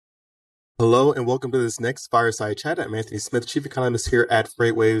Hello and welcome to this next Fireside Chat. I'm Anthony Smith, Chief Economist here at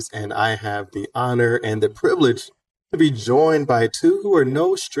FreightWaves, and I have the honor and the privilege to be joined by two who are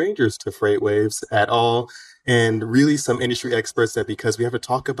no strangers to FreightWaves at all, and really some industry experts that because we have to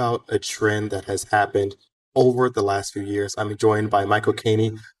talk about a trend that has happened over the last few years. I'm joined by Michael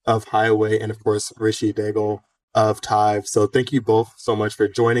Caney of Highway and, of course, Rishi Daigle of Tive. So thank you both so much for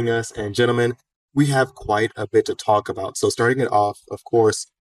joining us. And gentlemen, we have quite a bit to talk about. So starting it off, of course,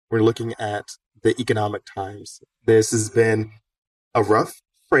 we're looking at the economic times. This has been a rough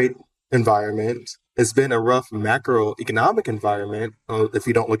freight environment. It's been a rough macroeconomic environment if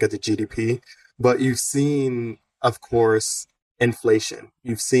you don't look at the GDP. But you've seen, of course, inflation.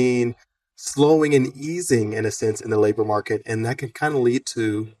 You've seen slowing and easing, in a sense, in the labor market. And that can kind of lead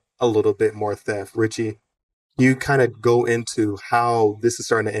to a little bit more theft. Richie, you kind of go into how this is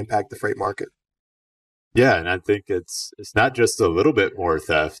starting to impact the freight market. Yeah, and I think it's not just a little bit more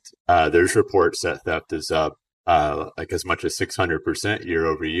theft. There's reports that theft is up like as much as 600% year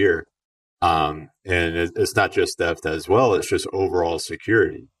over year. It's not just theft as well. It's just overall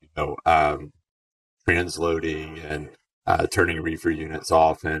security, transloading and turning reefer units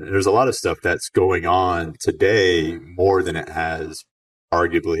off. And there's a lot of stuff that's going on today more than it has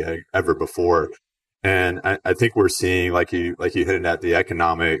arguably ever before. And I think we're seeing, like you hinted at, the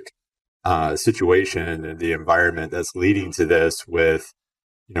economic situation and the environment that's leading to this with,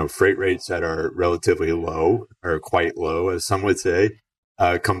 freight rates that are relatively low or quite low, as some would say,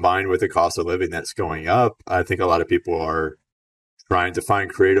 combined with the cost of living that's going up. I think a lot of people are trying to find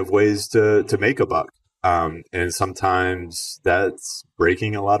creative ways to make a buck. And sometimes that's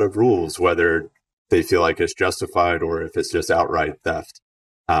breaking a lot of rules, whether they feel like it's justified or if it's just outright theft.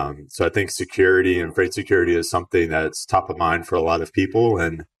 So I think security and freight security is something that's top of mind for a lot of people.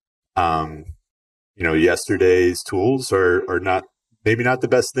 And yesterday's tools are not, maybe not the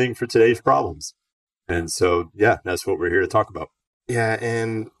best thing for today's problems. And so, yeah, that's what we're here to talk about. Yeah,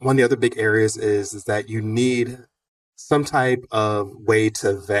 and one of the other big areas is that you need some type of way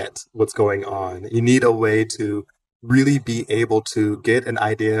to vet what's going on. You need a way to really be able to get an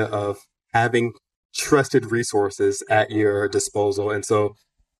idea of having trusted resources at your disposal. And so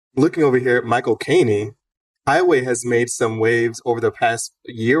looking over here, Michael Caney, Highway has made some waves over the past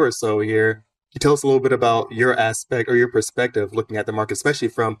year or so here. Can you tell us a little bit about your aspect or your perspective looking at the market, especially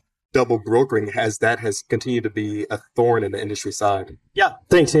from double brokering, as that has continued to be a thorn in the industry side? Yeah,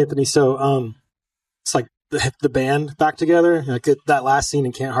 thanks, Anthony. So it's like the band back together. Like that last scene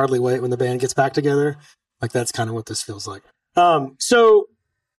in Can't Hardly Wait when the band gets back together. Like that's kind of what this feels like. So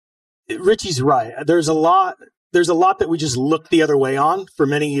Richie's right. There's a lot that we just looked the other way on for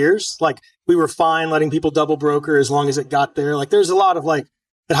many years. Like we were fine letting people double broker as long as it got there. Like there's a lot of like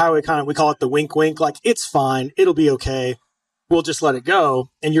at Highway kind of, we call it the wink wink. Like it's fine. It'll be okay. We'll just let it go.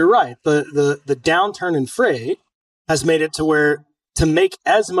 And you're right. The downturn in freight has made it to where to make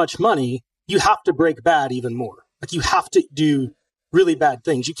as much money, you have to break bad even more. Like you have to do really bad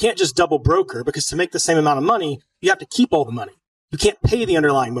things. You can't just double broker because to make the same amount of money, you have to keep all the money. You can't pay the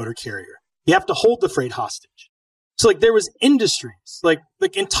underlying motor carrier. You have to hold the freight hostage. So like there was industries, like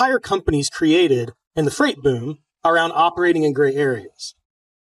entire companies created in the freight boom around operating in gray areas.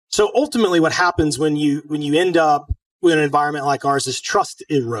 So ultimately what happens when you end up with an environment like ours is trust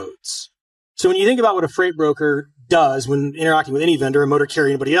erodes. So when you think about what a freight broker does when interacting with any vendor, a motor carrier,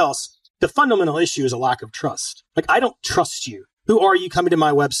 anybody else, the fundamental issue is a lack of trust. Like I don't trust you. Who are you coming to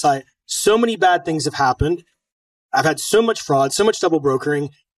my website? So many bad things have happened. I've had so much fraud, so much double brokering.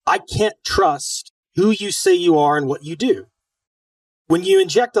 I can't trust who you say you are and what you do. When you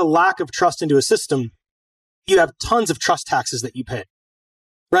inject a lack of trust into a system, you have tons of trust taxes that you pay,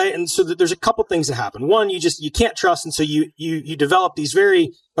 right? And so there's a couple things that happen. One, you can't trust, and so you develop these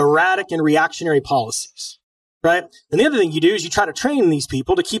very erratic and reactionary policies, right? And the other thing you do is you try to train these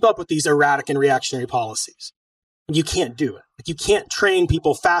people to keep up with these erratic and reactionary policies. And you can't do it. Like you can't train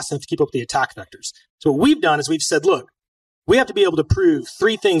people fast enough to keep up with the attack vectors. So what we've done is we've said, look, we have to be able to prove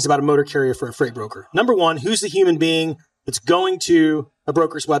three things about a motor carrier for a freight broker. Number one, who's the human being that's going to a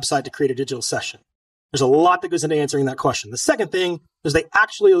broker's website to create a digital session? There's a lot that goes into answering that question. The second thing is they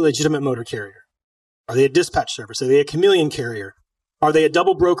actually a legitimate motor carrier. Are they a dispatch service? Are they a chameleon carrier? Are they a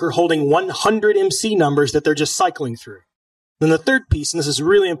double broker holding 100 MC numbers that they're just cycling through? Then the third piece, and this is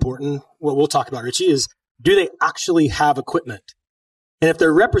really important, what we'll talk about, Richie, is do they actually have equipment? And if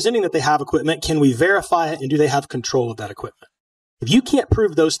they're representing that they have equipment, can we verify it and do they have control of that equipment? If you can't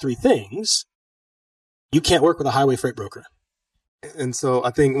prove those three things, you can't work with a highway freight broker. And so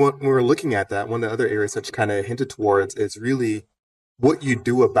I think when we're looking at that, one of the other areas that you kind of hinted towards is really what you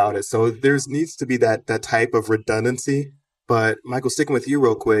do about it. So there needs to be that type of redundancy. But Michael, sticking with you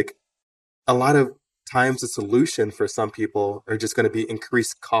real quick, a lot of times the solution for some people are just going to be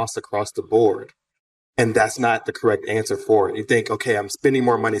increased costs across the board. And that's not the correct answer for it. You think, okay, I'm spending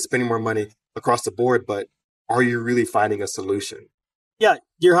more money across the board, but are you really finding a solution? Yeah,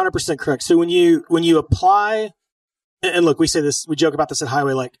 you're 100% correct. So when you apply, and look, we say this, we joke about this at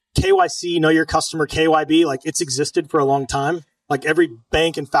Highway, like KYC, know your customer, KYB, like it's existed for a long time. Like every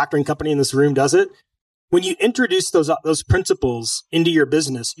bank and factoring company in this room does it. When you introduce those principles into your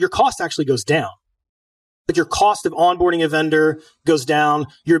business, your cost actually goes down. Like your cost of onboarding a vendor goes down.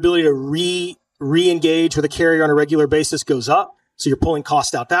 Your ability to re-engage with a carrier on a regular basis goes up. So you're pulling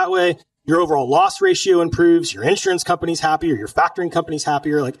cost out that way. Your overall loss ratio improves. Your insurance company's happier. Your factoring company's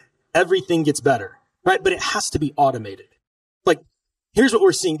happier. Like everything gets better, right? But it has to be automated. Like here's what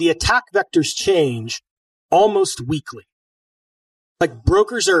we're seeing. The attack vectors change almost weekly. Like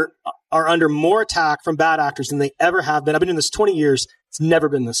brokers are under more attack from bad actors than they ever have been. I've been doing this 20 years. It's never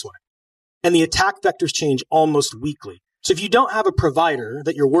been this way. And the attack vectors change almost weekly. So if you don't have a provider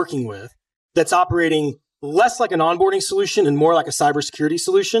that you're working with that's operating less like an onboarding solution and more like a cybersecurity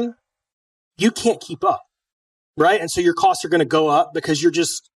solution, you can't keep up, right? And so your costs are going to go up because you're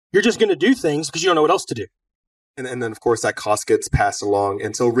just going to do things because you don't know what else to do. And then, of course, that cost gets passed along.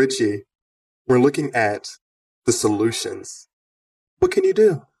 And so, Richie, we're looking at the solutions. What can you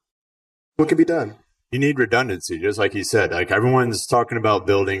do? What can be done? You need redundancy, just like you said. Like everyone's talking about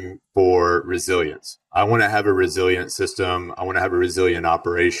building for resilience. I want to have a resilient system. I want to have a resilient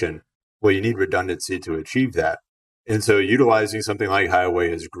operation. Well, you need redundancy to achieve that. And so utilizing something like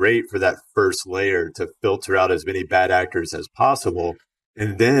Highway is great for that first layer to filter out as many bad actors as possible.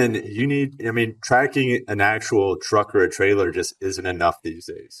 And then you need, tracking an actual truck or a trailer just isn't enough these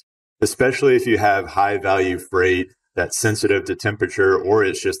days, especially if you have high value freight that's sensitive to temperature, or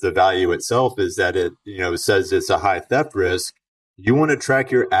it's just the value itself is that it, says it's a high theft risk. You want to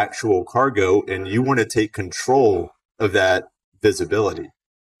track your actual cargo and you want to take control of that visibility.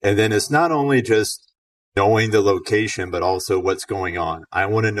 And then it's not only just knowing the location, but also what's going on. I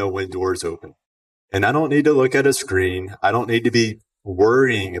want to know when doors open. And I don't need to look at a screen. I don't need to be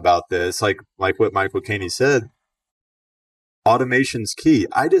worrying about this. Like what Michael Caney said, automation's key.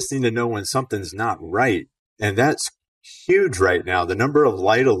 I just need to know when something's not right. And that's huge right now. The number of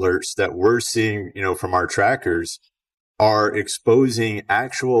light alerts that we're seeing, from our trackers are exposing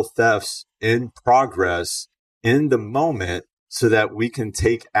actual thefts in progress in the moment so that we can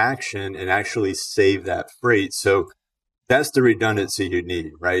take action and actually save that freight. So that's the redundancy you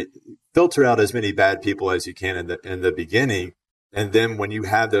need, right? Filter out as many bad people as you can in the beginning. And then when you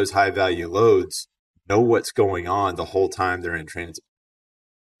have those high value loads, know what's going on the whole time they're in transit.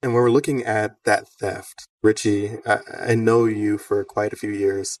 And when we're looking at that theft, Richie, I know you for quite a few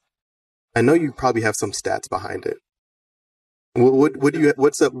years. I know you probably have some stats behind it.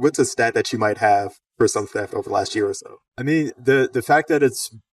 What's a stat that you might have for some theft over the last year or so? The fact that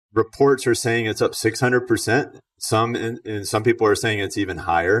it's reports are saying it's up 600%. Some people are saying it's even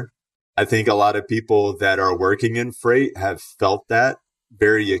higher. I think a lot of people that are working in freight have felt that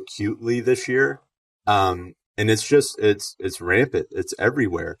very acutely this year. And it's rampant. It's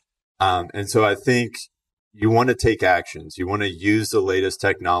everywhere. And so I think you want to take actions. You want to use the latest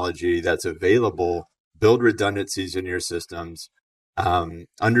technology that's available, build redundancies in your systems,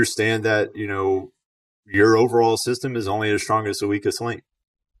 understand that, your overall system is only as strong as the weakest link.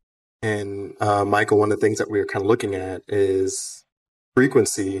 And Michael, one of the things that we're kind of looking at is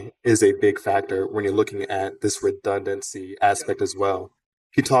frequency is a big factor when you're looking at this redundancy aspect as well.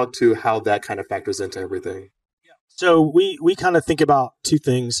 Can you talk to how that kind of factors into everything? So we kind of think about two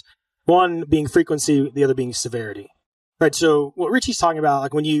things. One being frequency, the other being severity. Right. So what Richie's talking about,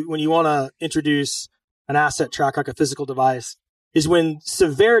 like when you want to introduce an asset track, like a physical device, is when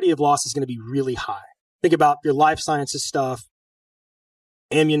severity of loss is going to be really high. Think about your life sciences stuff,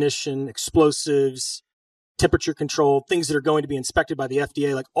 ammunition, explosives, temperature control, things that are going to be inspected by the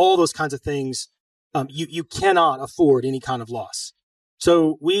FDA, like all those kinds of things. You cannot afford any kind of loss.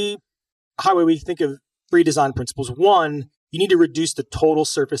 So we think of 3 design principles. One, you need to reduce the total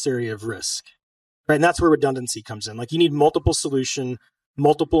surface area of risk, right? And that's where redundancy comes in. Like you need multiple solution,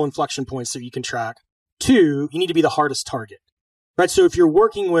 multiple inflection points so you can track. 2, you need to be the hardest target, right? So if you're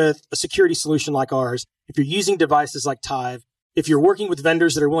working with a security solution like ours, if you're using devices like Tive, if you're working with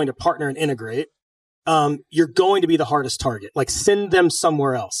vendors that are willing to partner and integrate, you're going to be the hardest target. Like send them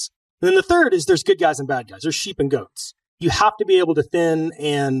somewhere else. And then the third is there's good guys and bad guys. There's sheep and goats. You have to be able to thin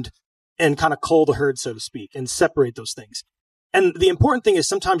and kind of cull the herd, so to speak, and separate those things. And the important thing is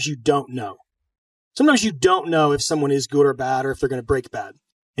sometimes you don't know. Sometimes you don't know if someone is good or bad or if they're going to break bad.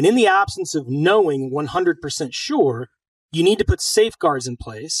 And in the absence of knowing 100% sure, you need to put safeguards in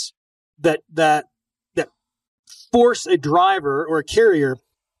place that force a driver or a carrier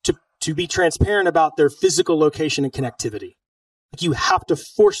to be transparent about their physical location and connectivity. Like you have to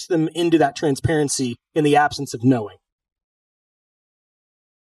force them into that transparency in the absence of knowing.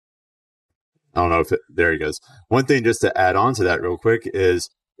 I don't know if there he goes. One thing just to add on to that real quick is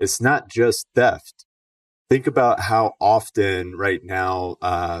it's not just theft. Think about how often right now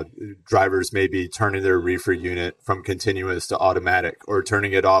drivers may be turning their reefer unit from continuous to automatic or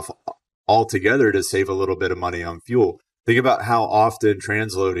turning it off altogether to save a little bit of money on fuel. Think about how often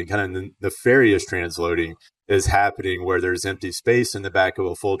transloading, kind of nefarious transloading, is happening where there's empty space in the back of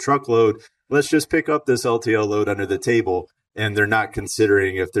a full truckload. Let's just pick up this LTL load under the table. And they're not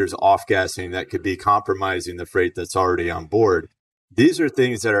considering if there's off-gassing that could be compromising the freight that's already on board. These are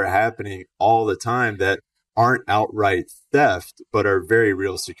things that are happening all the time that aren't outright theft, but are very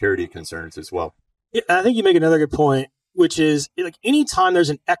real security concerns as well. Yeah, I think you make another good point, which is like anytime there's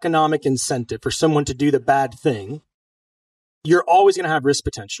an economic incentive for someone to do the bad thing, you're always going to have risk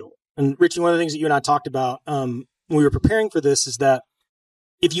potential. And Richie, one of the things that you and I talked about when we were preparing for this is that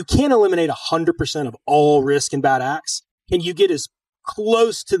if you can't eliminate 100% of all risk and bad acts, can you get as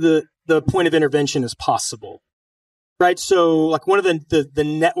close to the point of intervention as possible? Right. So like one of the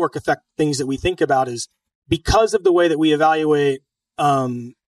network effect things that we think about is because of the way that we evaluate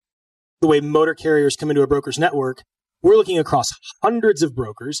the way motor carriers come into a broker's network, we're looking across hundreds of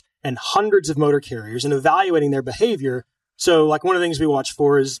brokers and hundreds of motor carriers and evaluating their behavior. So like one of the things we watch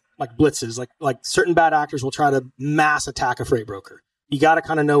for is like blitzes, like certain bad actors will try to mass attack a freight broker. You got to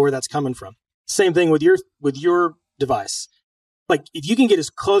kind of know where that's coming from. Same thing with your device. Like if you can get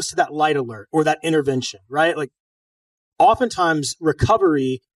as close to that light alert or that intervention, right? Like oftentimes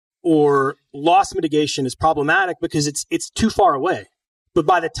recovery or loss mitigation is problematic because it's too far away. But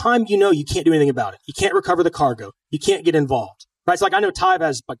by the time you know, you can't do anything about it. You can't recover the cargo. You can't get involved, right? It's like I know Tive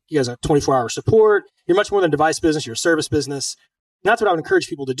has like you guys have 24-hour support. You're much more than a device business. You're a service business. And that's what I would encourage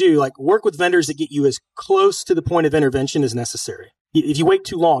people to do. Like work with vendors that get you as close to the point of intervention as necessary. If you wait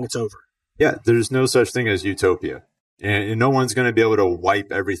too long, it's over. Yeah, there's no such thing as utopia. And no one's going to be able to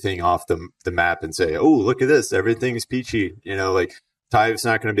wipe everything off the map and say, oh, look at this. Everything's peachy. You know, like Tive's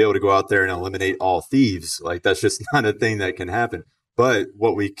not going to be able to go out there and eliminate all thieves. Like that's just not a thing that can happen. But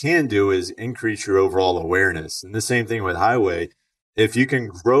what we can do is increase your overall awareness. And the same thing with highway. If you can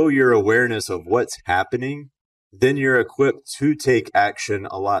grow your awareness of what's happening, then you're equipped to take action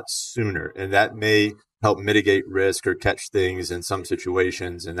a lot sooner. And that may help mitigate risk or catch things in some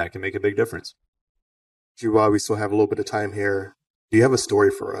situations. And that can make a big difference. While we still have a little bit of time here, do you have a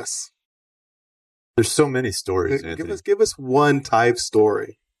story for us? There's so many stories, Anthony. Give us one type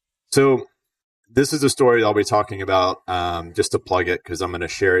story. So this is a story I'll be talking about just to plug it because I'm going to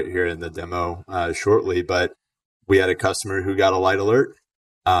share it here in the demo shortly. But we had a customer who got a light alert.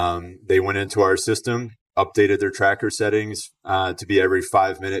 They went into our system, updated their tracker settings to be every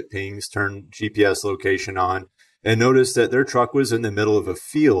 5-minute pings, turned GPS location on, and noticed that their truck was in the middle of a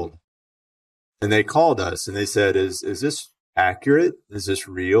field. And they called us and they said, is this accurate? Is this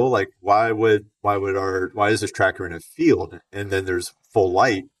real? Like, why is this tracker in a field? And then there's full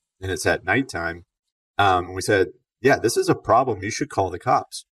light and it's at nighttime. And we said, yeah, this is a problem. You should call the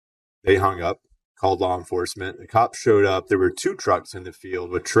cops. They hung up, called law enforcement. The cops showed up. There were 2 trucks in the field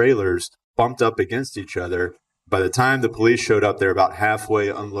with trailers bumped up against each other. By the time the police showed up, they're about halfway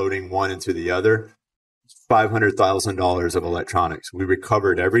unloading one into the other. $500,000 of electronics. We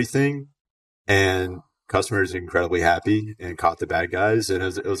recovered everything. And customers are incredibly happy and caught the bad guys. And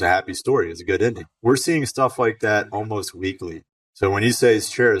it was a happy story. It was a good ending. We're seeing stuff like that almost weekly. So when you say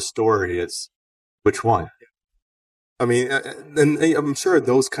share a story, it's which one? I mean, and I'm sure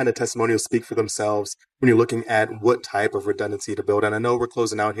those kind of testimonials speak for themselves when you're looking at what type of redundancy to build. And I know we're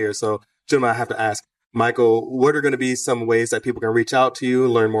closing out here. So, gentlemen, I have to ask, Michael, what are going to be some ways that people can reach out to you,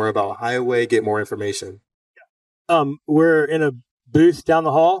 learn more about Highway, get more information? We're in a booth down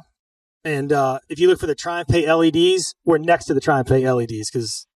the hall. And if you look for the TriumphPay LEDs, we're next to the TriumphPay LEDs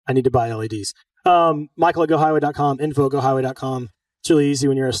because I need to buy LEDs. Michael at GoHighway.com, info at GoHighway.com. It's really easy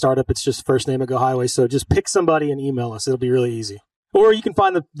when you're a startup. It's just first name at GoHighway. So just pick somebody and email us. It'll be really easy. Or you can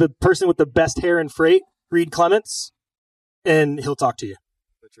find the person with the best hair in freight, Reed Clements, and he'll talk to you.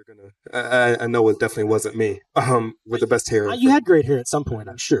 But you're gonna. I know it definitely wasn't me. With the best hair. You had great hair at some point,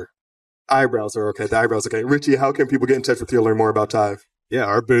 I'm sure. Eyebrows are okay. The eyebrows are okay. Richie, how can people get in touch with you to learn more about Tive? Yeah,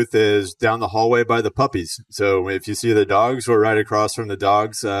 our booth is down the hallway by the puppies. So if you see the dogs, we're right across from the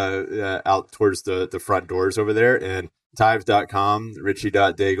dogs out towards the front doors over there. And Tive.com,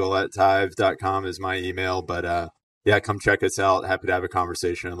 richie.daigle at Tive.com is my email. But yeah, come check us out. Happy to have a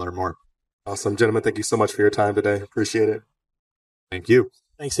conversation and learn more. Awesome. Gentlemen, thank you so much for your time today. Appreciate it. Thank you.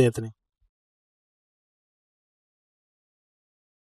 Thanks, Anthony.